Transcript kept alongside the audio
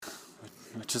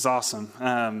which is awesome.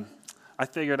 I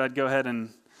figured I'd go ahead and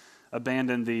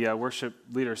abandon the worship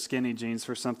leader skinny jeans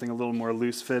for something a little more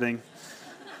loose-fitting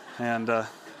and the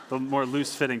more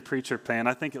loose-fitting preacher pant.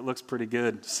 I think it looks pretty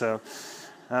good. So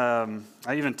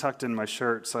I even tucked in my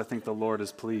shirt, so I think the Lord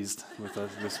is pleased with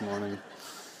us this morning.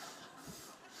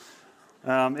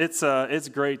 It's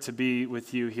great to be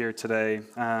with you here today.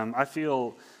 I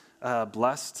feel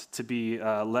blessed to be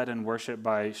led in worship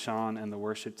by Sean and the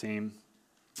worship team.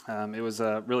 It was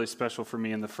really special for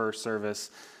me in the first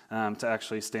service to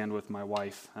actually stand with my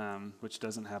wife, which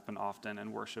doesn't happen often,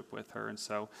 and worship with her. And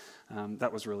so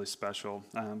that was really special.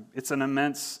 It's an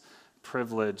immense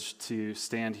privilege to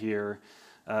stand here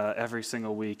every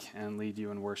single week and lead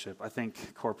you in worship. I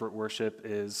think corporate worship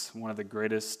is one of the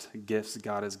greatest gifts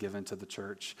God has given to the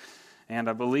church. And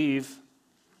I believe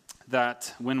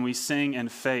that when we sing in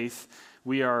faith,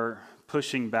 we are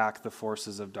pushing back the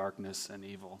forces of darkness and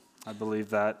evil. I believe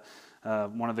that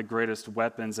one of the greatest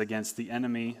weapons against the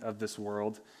enemy of this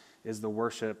world is the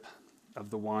worship of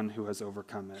the one who has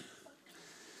overcome it.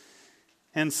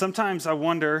 And sometimes I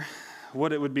wonder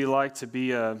what it would be like to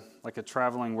be like a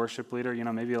traveling worship leader. You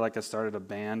know, maybe like I started a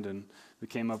band and we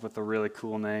came up with a really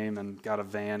cool name and got a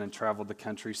van and traveled the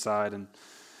countryside and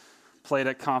played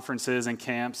at conferences and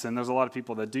camps. And there's a lot of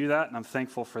people that do that, and I'm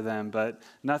thankful for them. But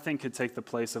nothing could take the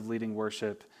place of leading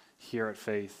worship here at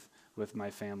Faith with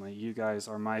my family. You guys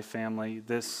are my family.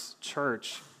 This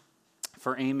church,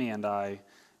 for Amy and I,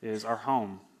 is our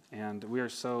home. And we are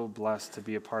so blessed to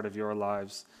be a part of your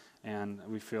lives. And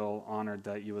we feel honored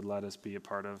that you would let us be a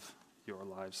part of your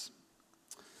lives.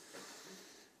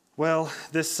 Well,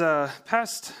 this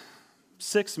past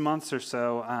 6 months or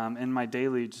so, in my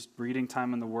daily just reading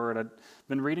time in the Word, I've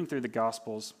been reading through the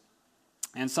Gospels.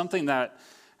 And something that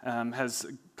has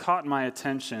caught my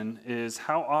attention is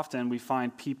how often we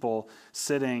find people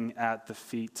sitting at the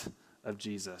feet of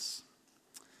Jesus.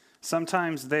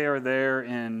 Sometimes they are there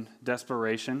in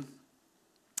desperation.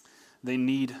 They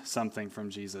need something from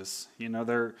Jesus. You know,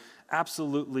 they're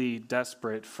absolutely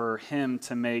desperate for him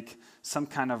to make some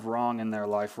kind of wrong in their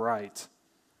life right,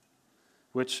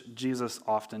 which Jesus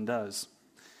often does.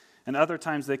 And other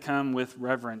times they come with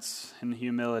reverence and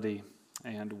humility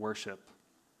and worship.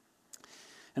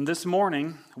 And this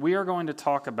morning, we are going to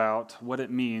talk about what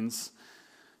it means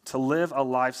to live a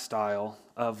lifestyle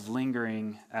of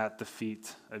lingering at the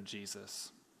feet of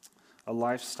Jesus. A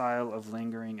lifestyle of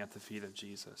lingering at the feet of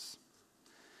Jesus.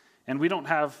 And we don't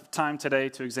have time today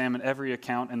to examine every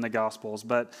account in the Gospels,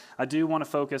 but I do want to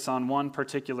focus on one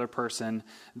particular person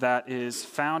that is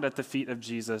found at the feet of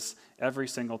Jesus every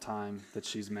single time that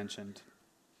she's mentioned.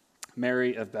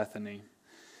 Mary of Bethany.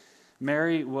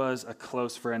 Mary was a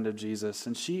close friend of Jesus,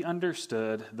 and she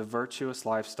understood the virtuous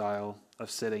lifestyle of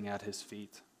sitting at his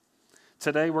feet.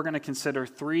 Today, we're going to consider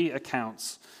 3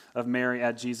 accounts of Mary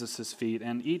at Jesus' feet,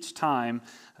 and each time,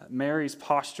 Mary's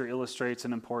posture illustrates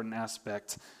an important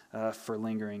aspect for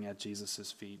lingering at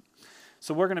Jesus' feet.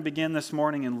 So we're going to begin this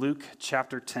morning in Luke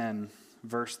chapter 10,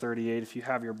 verse 38. If you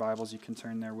have your Bibles, you can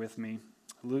turn there with me.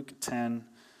 Luke 10,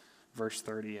 verse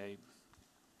 38.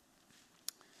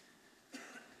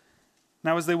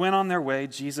 Now, as they went on their way,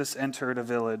 Jesus entered a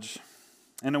village,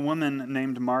 and a woman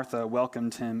named Martha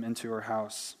welcomed him into her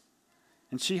house.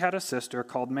 And she had a sister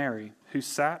called Mary, who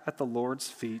sat at the Lord's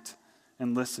feet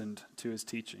and listened to his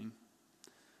teaching.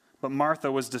 But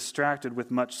Martha was distracted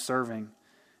with much serving,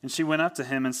 and she went up to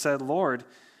him and said, "Lord,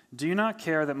 do you not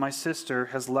care that my sister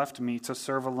has left me to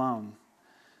serve alone?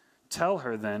 Tell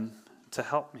her then to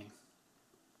help me."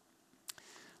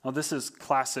 Well, this is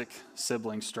classic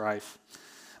sibling strife.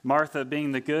 Martha,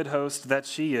 being the good host that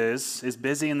she is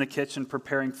busy in the kitchen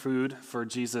preparing food for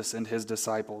Jesus and his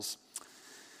disciples.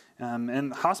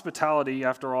 And hospitality,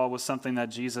 after all, was something that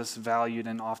Jesus valued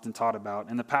and often taught about.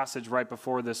 In the passage right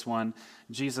before this one,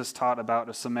 Jesus taught about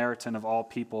a Samaritan of all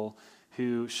people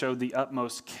who showed the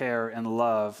utmost care and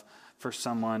love for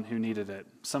someone who needed it,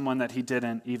 someone that he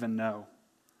didn't even know.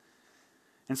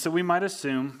 And so we might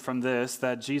assume from this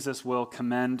that Jesus will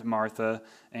commend Martha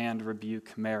and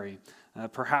rebuke Mary.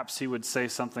 Perhaps he would say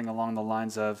something along the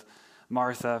lines of,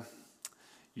 "Martha,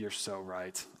 you're so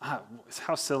right.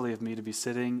 How silly of me to be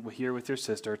sitting here with your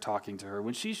sister talking to her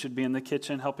when she should be in the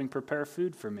kitchen helping prepare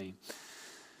food for me."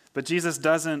 But Jesus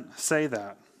doesn't say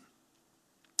that.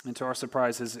 And to our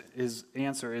surprise, his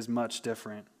answer is much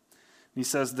different. He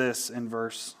says this in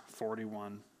verse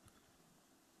 41.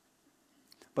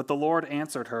 But the Lord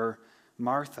answered her,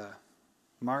 "Martha,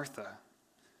 Martha,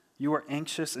 you are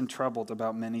anxious and troubled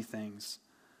about many things,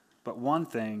 but one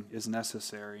thing is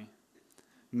necessary.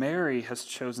 Mary has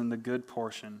chosen the good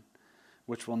portion,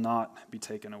 which will not be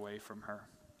taken away from her."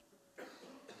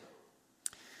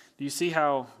 Do you see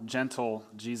how gentle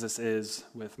Jesus is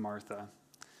with Martha?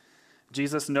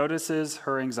 Jesus notices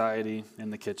her anxiety in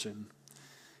the kitchen.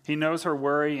 He knows her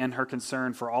worry and her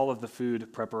concern for all of the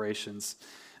food preparations.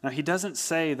 Now, he doesn't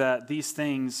say that these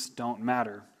things don't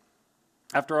matter.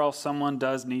 After all, someone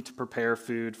does need to prepare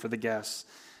food for the guests.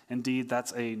 Indeed,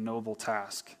 that's a noble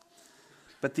task.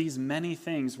 But these many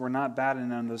things were not bad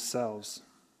in and of themselves.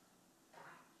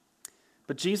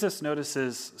 But Jesus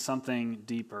notices something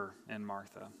deeper in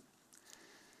Martha.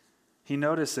 He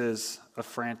notices a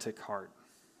frantic heart.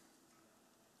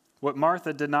 What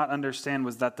Martha did not understand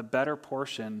was that the better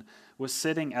portion was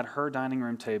sitting at her dining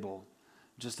room table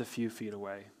just a few feet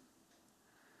away.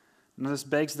 Now this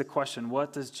begs the question,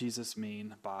 what does Jesus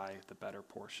mean by the better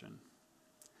portion?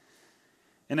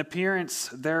 In appearance,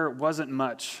 there wasn't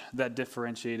much that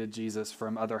differentiated Jesus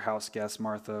from other house guests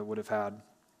Martha would have had.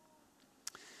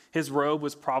 His robe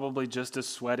was probably just as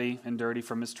sweaty and dirty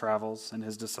from his travels and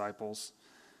his disciples.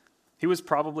 He was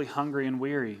probably hungry and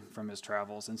weary from his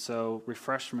travels, and so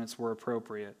refreshments were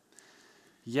appropriate.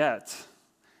 Yet,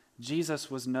 Jesus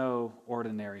was no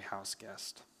ordinary house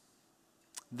guest.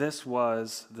 This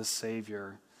was the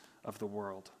Savior of the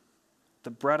world,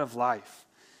 the bread of life.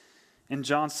 In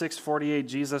John 6:48,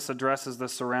 Jesus addresses the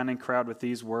surrounding crowd with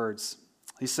these words.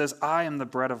 He says, "I am the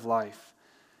bread of life.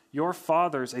 Your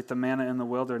fathers ate the manna in the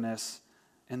wilderness,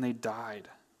 and they died.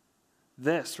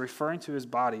 This, referring to his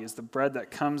body, is the bread that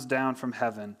comes down from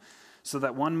heaven, so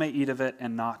that one may eat of it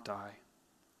and not die.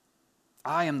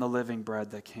 I am the living bread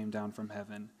that came down from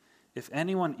heaven. If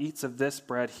anyone eats of this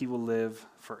bread, he will live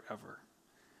forever.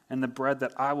 And the bread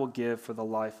that I will give for the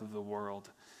life of the world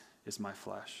is my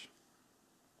flesh."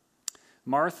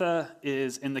 Martha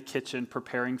is in the kitchen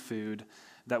preparing food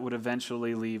that would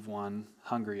eventually leave one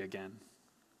hungry again.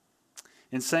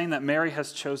 In saying that Mary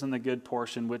has chosen the good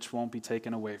portion which won't be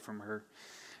taken away from her,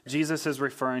 Jesus is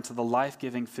referring to the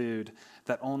life-giving food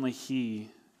that only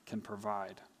he can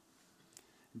provide.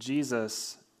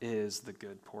 Jesus is the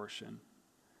good portion.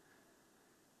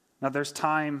 Now there's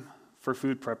time for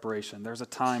food preparation. There's a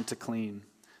time to clean.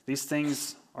 These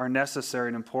things are necessary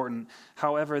and important.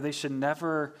 However, they should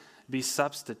never be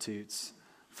substitutes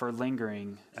for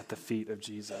lingering at the feet of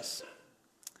Jesus.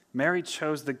 Mary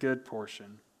chose the good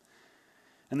portion.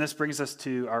 And this brings us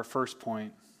to our first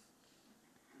point,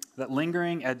 that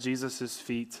lingering at Jesus'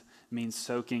 feet means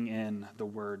soaking in the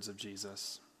words of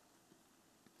Jesus.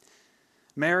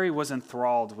 Mary was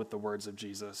enthralled with the words of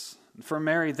Jesus. For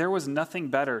Mary, there was nothing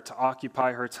better to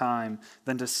occupy her time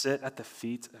than to sit at the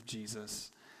feet of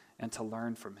Jesus and to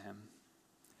learn from him.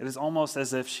 It is almost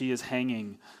as if she is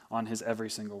hanging on his every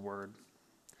single word.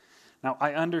 Now,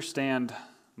 I understand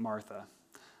Martha.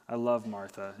 I love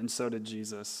Martha, and so did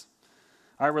Jesus.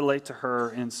 I relate to her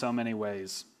in so many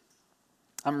ways.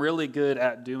 I'm really good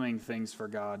at doing things for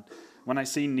God. When I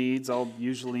see needs, I'll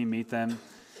usually meet them.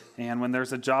 And when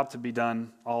there's a job to be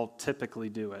done, I'll typically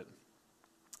do it.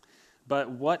 But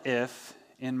what if,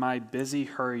 in my busy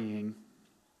hurrying,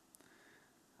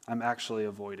 I'm actually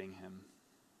avoiding him?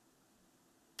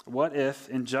 What if,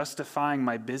 in justifying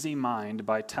my busy mind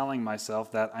by telling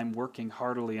myself that I'm working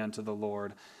heartily unto the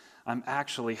Lord, I'm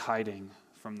actually hiding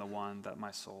from the one that my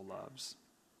soul loves?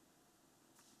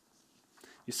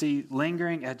 You see,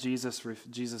 lingering at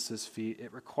Jesus' feet,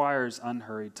 it requires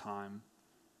unhurried time.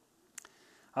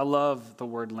 I love the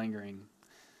word lingering.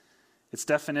 Its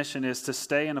definition is to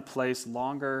stay in a place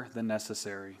longer than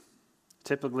necessary,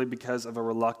 typically because of a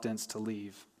reluctance to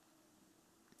leave.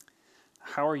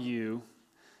 How are you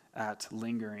at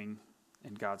lingering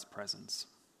in God's presence?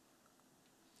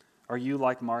 Are you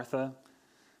like Martha,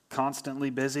 constantly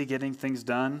busy getting things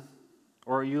done?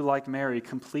 Or are you like Mary,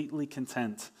 completely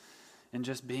content in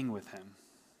just being with him?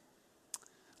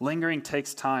 Lingering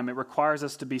takes time. It requires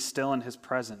us to be still in his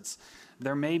presence.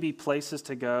 There may be places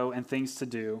to go and things to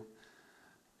do,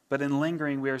 but in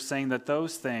lingering, we are saying that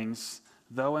those things,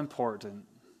 though important,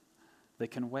 they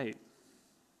can wait.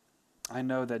 I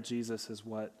know that Jesus is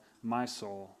what my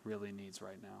soul really needs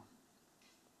right now.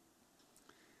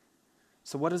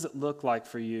 So what does it look like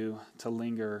for you to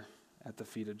linger at the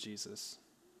feet of Jesus?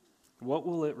 What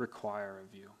will it require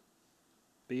of you?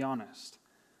 Be honest.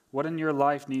 What in your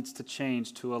life needs to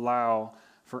change to allow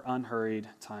for unhurried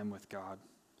time with God,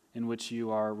 in which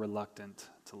you are reluctant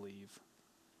to leave?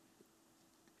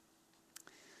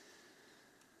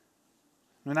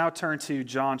 We now turn to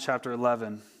John chapter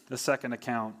 11, the second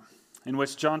account, in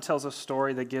which John tells a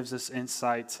story that gives us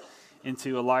insight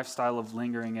into a lifestyle of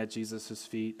lingering at Jesus'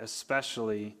 feet,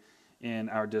 especially in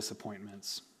our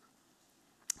disappointments.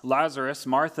 Lazarus,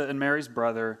 Martha and Mary's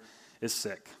brother, is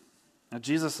sick. Now,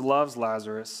 Jesus loves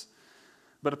Lazarus,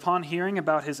 But upon hearing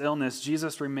about his illness,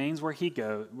 Jesus remains where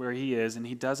he is, and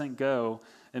he doesn't go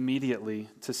immediately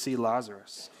to see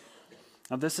Lazarus.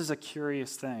 Now, this is a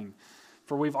curious thing,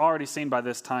 for we've already seen by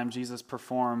this time Jesus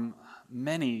perform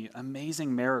many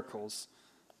amazing miracles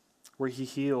where he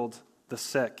healed the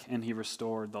sick and he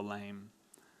restored the lame.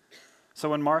 So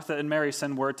when Martha and Mary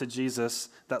send word to Jesus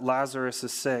that Lazarus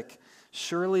is sick,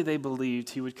 surely they believed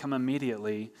he would come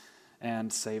immediately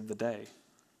and save the day.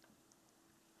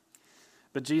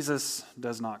 But Jesus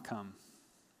does not come,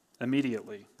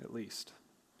 immediately at least.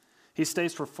 He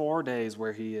stays for 4 days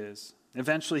where he is.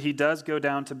 Eventually, he does go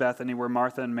down to Bethany where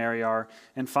Martha and Mary are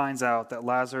and finds out that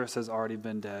Lazarus has already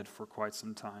been dead for quite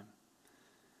some time.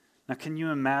 Now, can you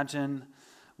imagine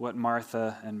what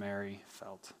Martha and Mary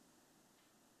felt?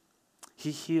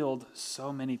 He healed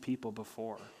so many people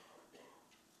before.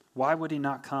 Why would he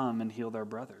not come and heal their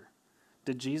brother?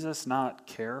 Did Jesus not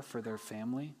care for their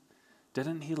family?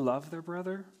 Didn't he love their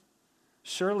brother?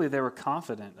 Surely they were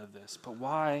confident of this, but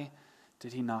why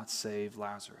did he not save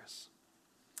Lazarus?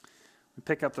 We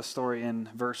pick up the story in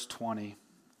verse 20.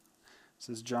 This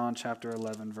is John chapter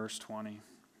 11, verse 20.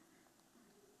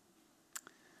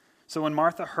 So when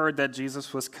Martha heard that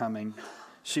Jesus was coming,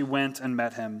 she went and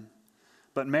met him,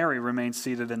 but Mary remained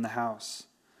seated in the house.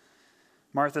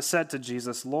 Martha said to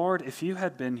Jesus, "Lord, if you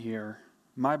had been here,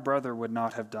 my brother would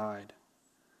not have died.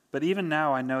 But even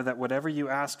now I know that whatever you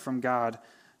ask from God,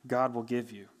 God will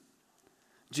give you."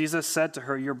 Jesus said to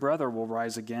her, "Your brother will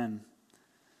rise again."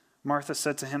 Martha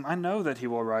said to him, "I know that he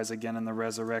will rise again in the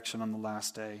resurrection on the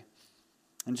last day."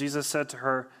 And Jesus said to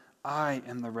her, "I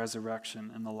am the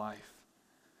resurrection and the life.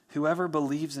 Whoever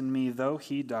believes in me, though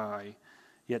he die,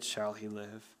 yet shall he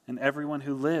live. And everyone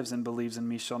who lives and believes in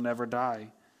me shall never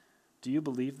die. Do you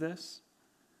believe this?"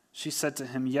 She said to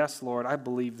him, "Yes, Lord, I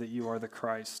believe that you are the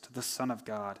Christ, the Son of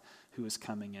God, who is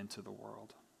coming into the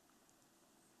world."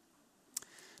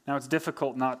 Now, it's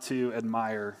difficult not to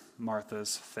admire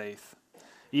Martha's faith.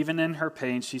 Even in her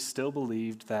pain, she still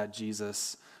believed that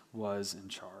Jesus was in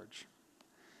charge.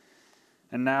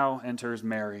 And now enters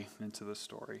Mary into the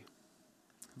story.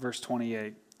 Verse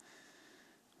 28.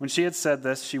 When she had said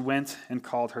this, she went and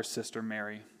called her sister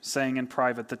Mary, saying in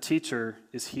private, "The teacher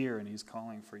is here and he's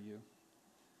calling for you."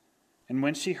 And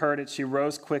when she heard it, she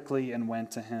rose quickly and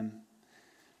went to him.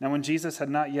 Now when Jesus had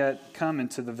not yet come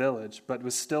into the village, but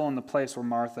was still in the place where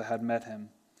Martha had met him,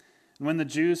 and when the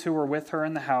Jews who were with her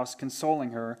in the house,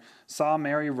 consoling her, saw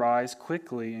Mary rise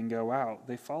quickly and go out,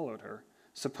 they followed her,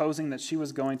 supposing that she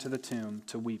was going to the tomb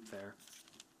to weep there.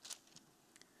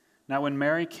 Now when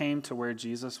Mary came to where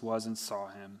Jesus was and saw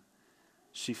him,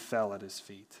 she fell at his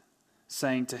feet,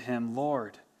 saying to him,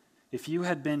 "Lord, if you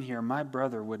had been here, my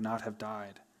brother would not have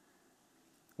died."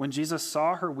 When Jesus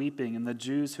saw her weeping and the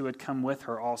Jews who had come with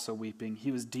her also weeping,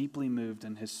 he was deeply moved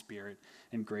in his spirit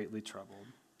and greatly troubled.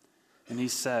 And he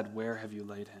said, "Where have you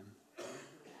laid him?"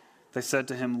 They said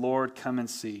to him, "Lord, come and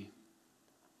see."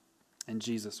 And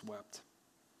Jesus wept.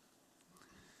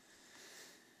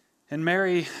 In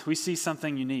Mary, we see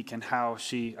something unique in how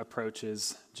she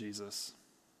approaches Jesus.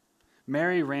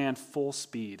 Mary ran full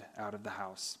speed out of the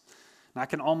house. And I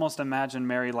can almost imagine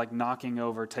Mary like knocking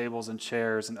over tables and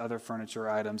chairs and other furniture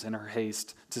items in her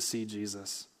haste to see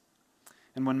Jesus.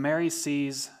 And when Mary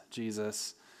sees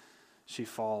Jesus, she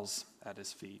falls at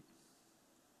his feet.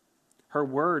 Her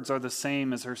words are the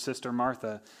same as her sister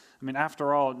Martha. I mean,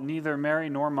 after all, neither Mary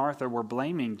nor Martha were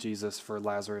blaming Jesus for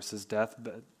Lazarus' death,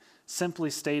 but simply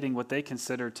stating what they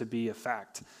considered to be a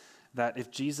fact, that if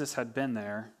Jesus had been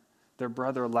there, their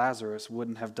brother Lazarus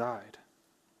wouldn't have died.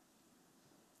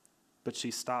 But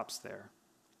she stops there.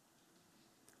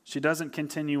 She doesn't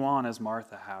continue on as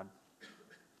Martha had.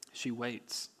 She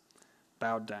waits,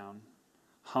 bowed down,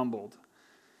 humbled,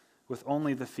 with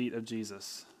only the feet of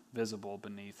Jesus visible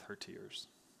beneath her tears.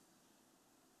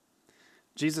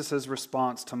 Jesus'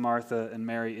 response to Martha and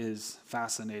Mary is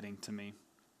fascinating to me.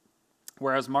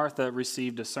 Whereas Martha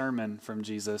received a sermon from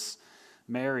Jesus,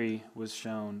 Mary was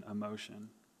shown emotion.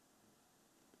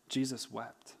 Jesus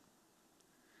wept.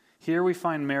 Here we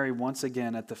find Mary once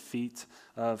again at the feet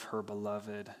of her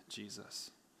beloved Jesus.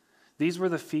 These were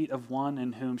the feet of one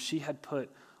in whom she had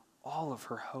put all of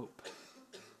her hope.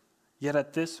 Yet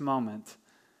at this moment,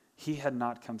 he had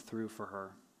not come through for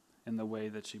her in the way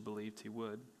that she believed he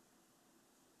would.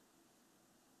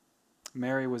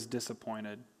 Mary was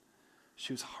disappointed.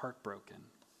 She was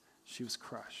heartbroken. She was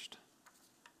crushed.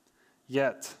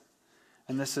 Yet,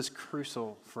 and this is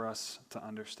crucial for us to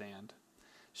understand,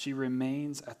 she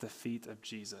remains at the feet of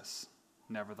Jesus,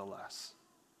 nevertheless.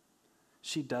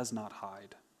 She does not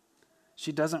hide.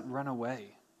 She doesn't run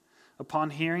away.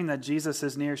 Upon hearing that Jesus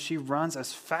is near, she runs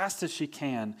as fast as she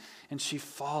can, and she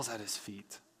falls at his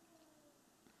feet,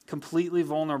 completely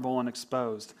vulnerable and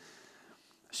exposed.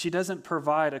 She doesn't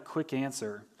provide a quick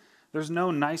answer. There's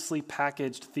no nicely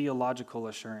packaged theological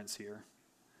assurance here.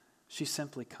 She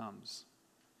simply comes,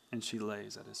 and she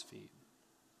lays at his feet.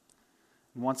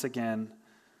 And once again,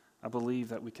 I believe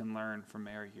that we can learn from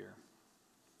Mary here.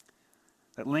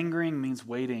 That lingering means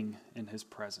waiting in his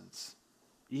presence,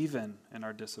 even in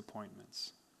our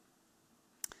disappointments.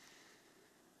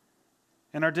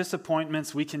 In our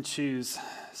disappointments, we can choose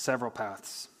several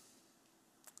paths.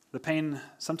 The pain,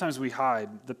 sometimes we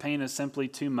hide. The pain is simply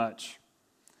too much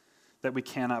that we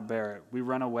cannot bear it. We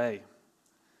run away.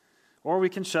 Or we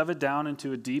can shove it down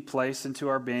into a deep place into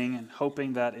our being and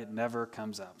hoping that it never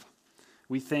comes up.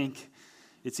 We think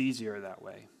it's easier that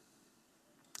way.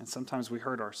 And sometimes we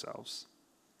hurt ourselves.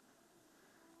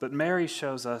 But Mary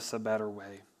shows us a better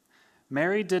way.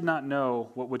 Mary did not know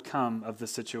what would come of the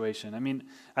situation. I mean,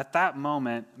 at that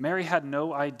moment, Mary had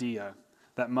no idea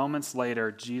that moments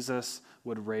later, Jesus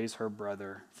would raise her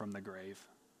brother from the grave.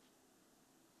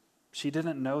 She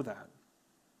didn't know that.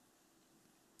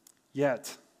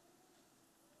 Yet,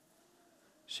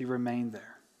 she remained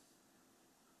there.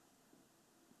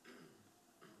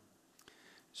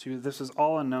 This was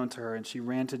all unknown to her, and she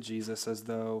ran to Jesus as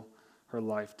though her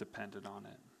life depended on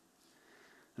it.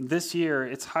 And this year,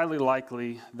 it's highly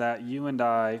likely that you and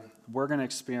we're going to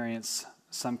experience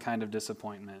some kind of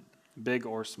disappointment, big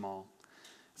or small.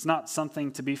 It's not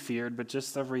something to be feared, but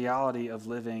just the reality of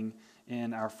living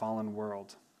in our fallen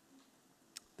world.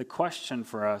 The question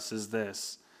for us is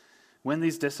this: when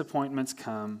these disappointments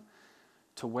come,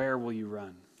 to where will you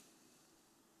run?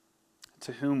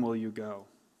 To whom will you go?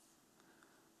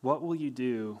 What will you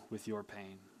do with your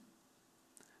pain?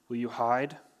 Will you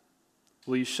hide?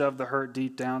 Will you shove the hurt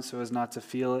deep down so as not to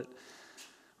feel it?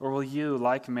 Or will you,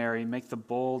 like Mary, make the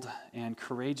bold and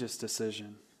courageous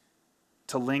decision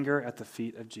to linger at the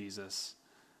feet of Jesus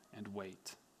and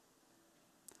wait?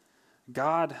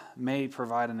 God may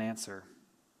provide an answer.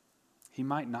 He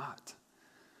might not.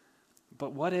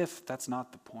 But what if that's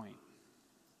not the point?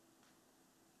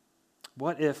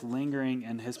 What if lingering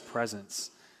in his presence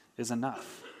is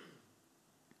enough?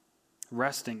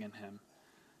 Resting in him,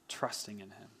 trusting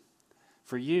in him.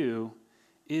 For you,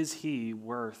 is he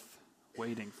worth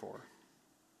waiting for?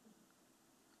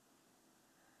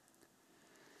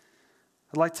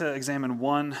 I'd like to examine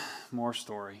one more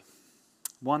story,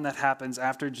 one that happens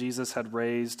after Jesus had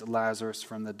raised Lazarus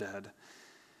from the dead.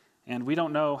 And we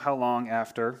don't know how long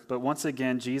after, but once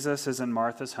again, Jesus is in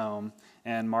Martha's home,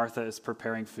 and Martha is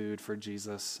preparing food for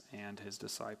Jesus and his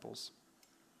disciples.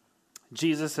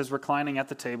 Jesus is reclining at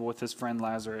the table with his friend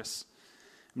Lazarus.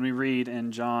 And we read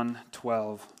in John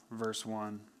 12, verse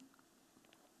 1.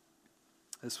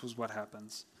 This was what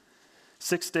happens.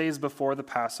 6 days before the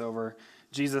Passover,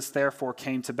 Jesus therefore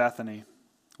came to Bethany,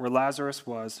 where Lazarus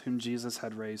was, whom Jesus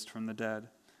had raised from the dead.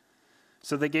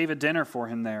 So they gave a dinner for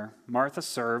him there. Martha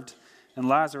served, and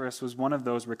Lazarus was one of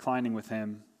those reclining with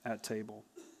him at table.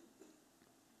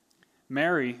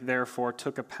 Mary, therefore,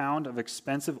 took a pound of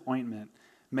expensive ointment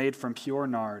made from pure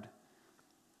nard,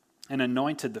 and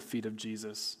anointed the feet of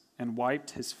Jesus, and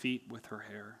wiped his feet with her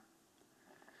hair.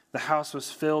 The house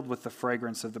was filled with the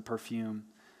fragrance of the perfume.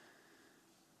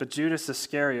 But Judas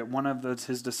Iscariot, one of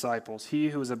his disciples,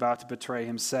 he who was about to betray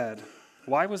him, said,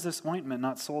 "Why was this ointment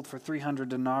not sold for 300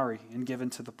 denarii and given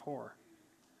to the poor?"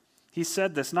 He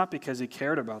said this not because he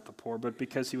cared about the poor, but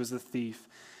because he was a thief,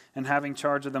 and having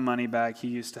charge of the money bag, he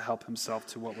used to help himself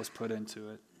to what was put into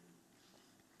it.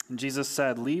 And Jesus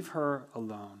said, "Leave her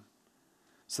alone,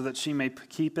 so that she may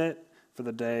keep it for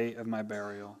the day of my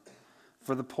burial.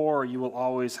 For the poor you will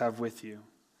always have with you,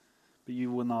 but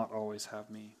you will not always have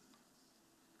me."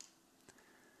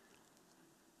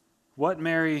 What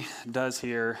Mary does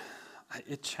here,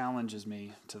 it challenges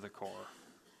me to the core.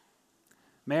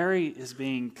 Mary is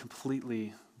being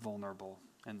completely vulnerable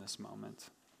in this moment.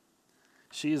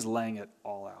 She is laying it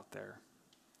all out there.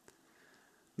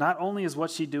 Not only is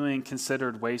what she's doing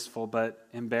considered wasteful, but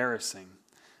embarrassing.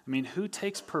 I mean, who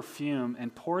takes perfume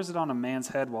and pours it on a man's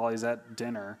head while he's at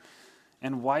dinner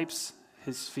and wipes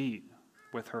his feet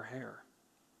with her hair?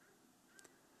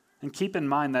 And keep in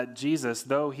mind that Jesus,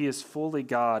 though he is fully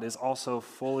God, is also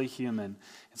fully human.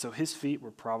 And so his feet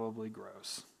were probably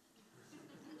gross.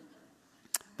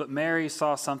 But Mary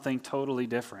saw something totally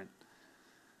different.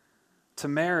 To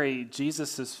Mary,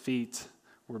 Jesus' feet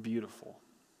were beautiful.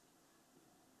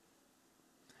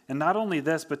 And not only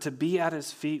this, but to be at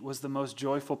his feet was the most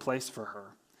joyful place for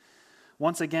her.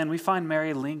 Once again, we find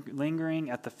Mary lingering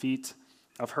at the feet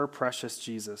of her precious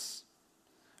Jesus,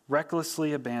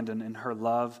 recklessly abandoned in her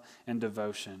love and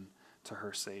devotion to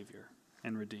her Savior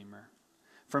and Redeemer.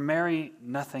 For Mary,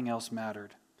 nothing else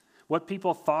mattered. What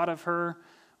people thought of her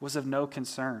was of no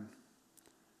concern.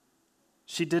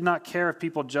 She did not care if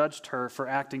people judged her for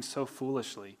acting so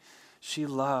foolishly. She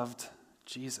loved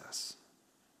Jesus.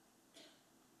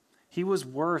 He was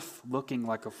worth looking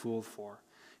like a fool for.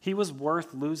 He was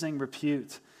worth losing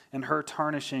repute and her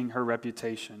tarnishing her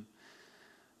reputation,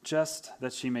 just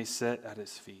that she may sit at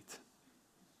his feet.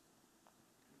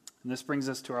 And this brings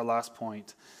us to our last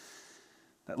point,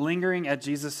 that lingering at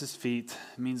Jesus' feet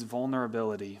means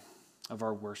vulnerability of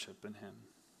our worship in him.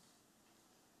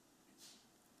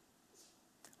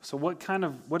 So what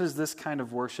does this kind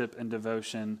of worship and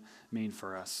devotion mean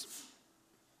for us?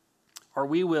 Are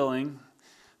we willing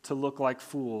to look like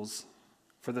fools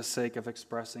for the sake of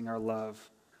expressing our love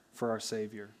for our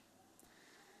Savior?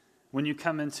 When you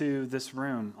come into this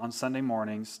room on Sunday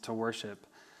mornings to worship,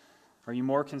 are you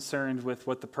more concerned with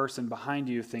what the person behind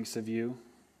you thinks of you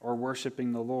or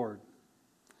worshiping the Lord?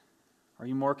 Are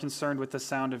you more concerned with the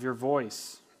sound of your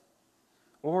voice?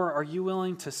 Or are you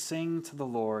willing to sing to the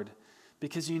Lord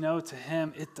because you know to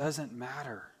him it doesn't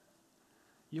matter?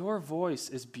 Your voice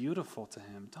is beautiful to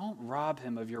him. Don't rob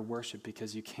him of your worship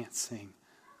because you can't sing.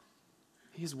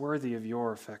 He's worthy of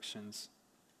your affections.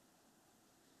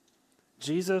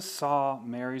 Jesus saw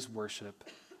Mary's worship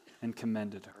and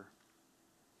commended her.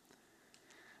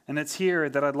 And it's here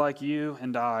that I'd like you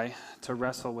and I to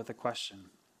wrestle with a question.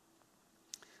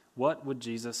 What would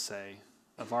Jesus say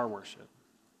of our worship,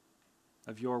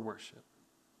 of your worship,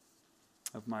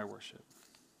 of my worship?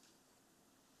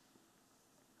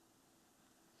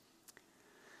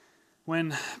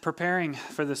 When preparing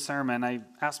for this sermon, I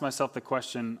asked myself the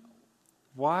question,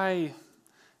 why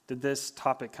did this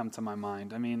topic come to my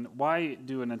mind? I mean, why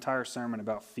do an entire sermon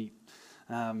about feet?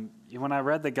 When I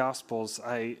read the Gospels,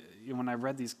 when I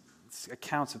read these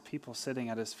accounts of people sitting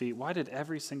at his feet, why did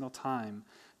every single time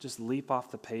just leap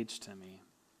off the page to me?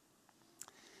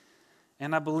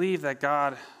 And I believe that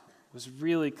God was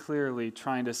really clearly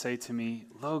trying to say to me,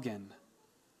 Logan,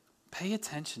 pay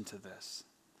attention to this.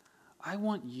 I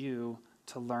want you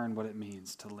to learn what it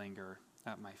means to linger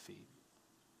at my feet.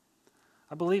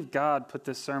 I believe God put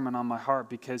this sermon on my heart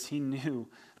because he knew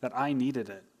that I needed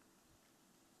it.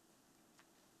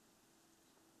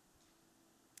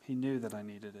 He knew that I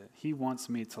needed it. He wants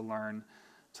me to learn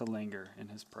to linger in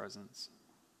his presence.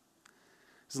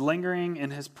 Because lingering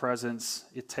in his presence,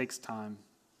 it takes time.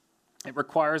 It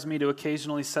requires me to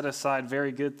occasionally set aside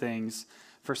very good things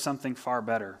for something far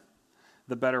better,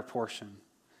 the better portion.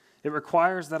 It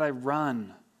requires that I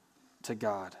run to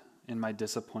God in my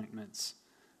disappointments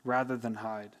rather than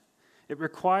hide. It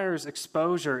requires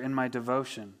exposure in my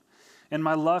devotion. In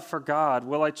my love for God,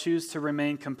 will I choose to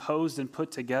remain composed and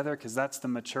put together because that's the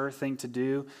mature thing to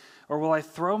do? Or will I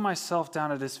throw myself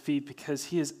down at his feet because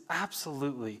he is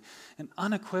absolutely and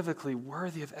unequivocally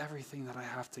worthy of everything that I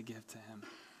have to give to him,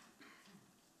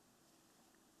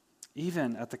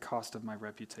 even at the cost of my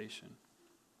reputation?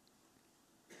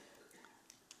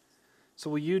 So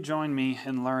will you join me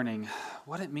in learning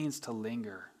what it means to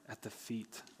linger at the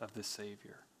feet of the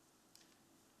Savior?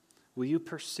 Will you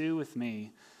pursue with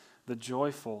me the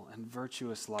joyful and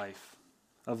virtuous life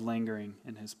of lingering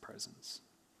in his presence?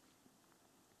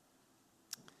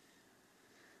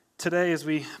 Today, as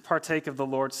we partake of the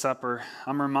Lord's Supper,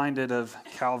 I'm reminded of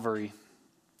Calvary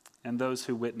and those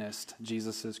who witnessed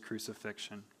Jesus'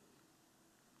 crucifixion.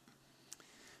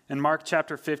 In Mark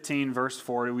chapter 15, verse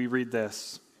 4, we read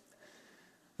this: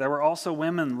 There were also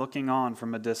women looking on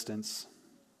from a distance,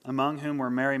 among whom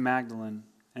were Mary Magdalene,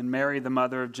 and Mary the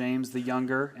mother of James the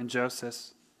younger, and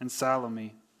Joseph, and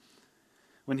Salome.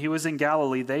 When he was in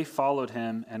Galilee, they followed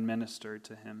him and ministered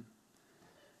to him.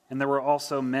 And there were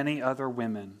also many other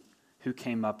women who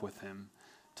came up with him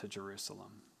to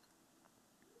Jerusalem.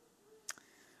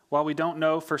 While we don't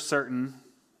know for certain,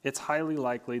 it's highly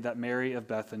likely that Mary of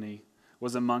Bethany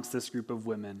was amongst this group of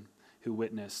women who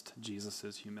witnessed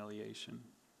Jesus' humiliation.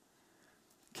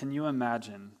 Can you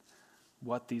imagine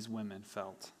what these women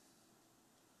felt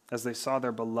as they saw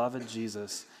their beloved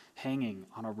Jesus hanging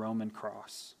on a Roman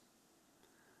cross?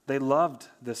 They loved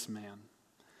this man.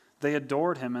 They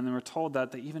adored him, and they were told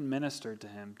that they even ministered to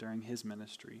him during his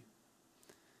ministry.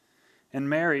 And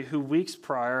Mary, who weeks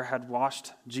prior had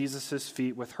washed Jesus'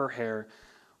 feet with her hair,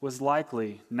 was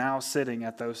likely now sitting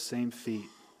at those same feet,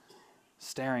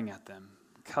 staring at them,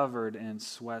 covered in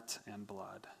sweat and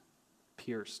blood,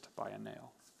 pierced by a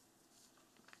nail.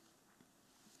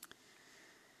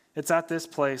 It's at this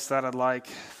place that I'd like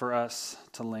for us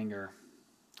to linger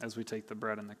as we take the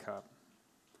bread and the cup.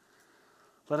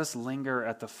 let us linger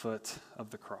at the foot of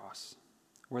the cross,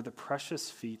 where the precious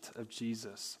feet of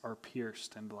Jesus are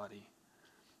pierced and bloody.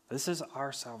 This is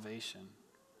our salvation,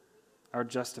 our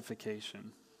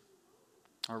justification,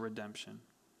 our redemption.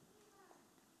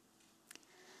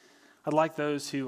 I'd like those who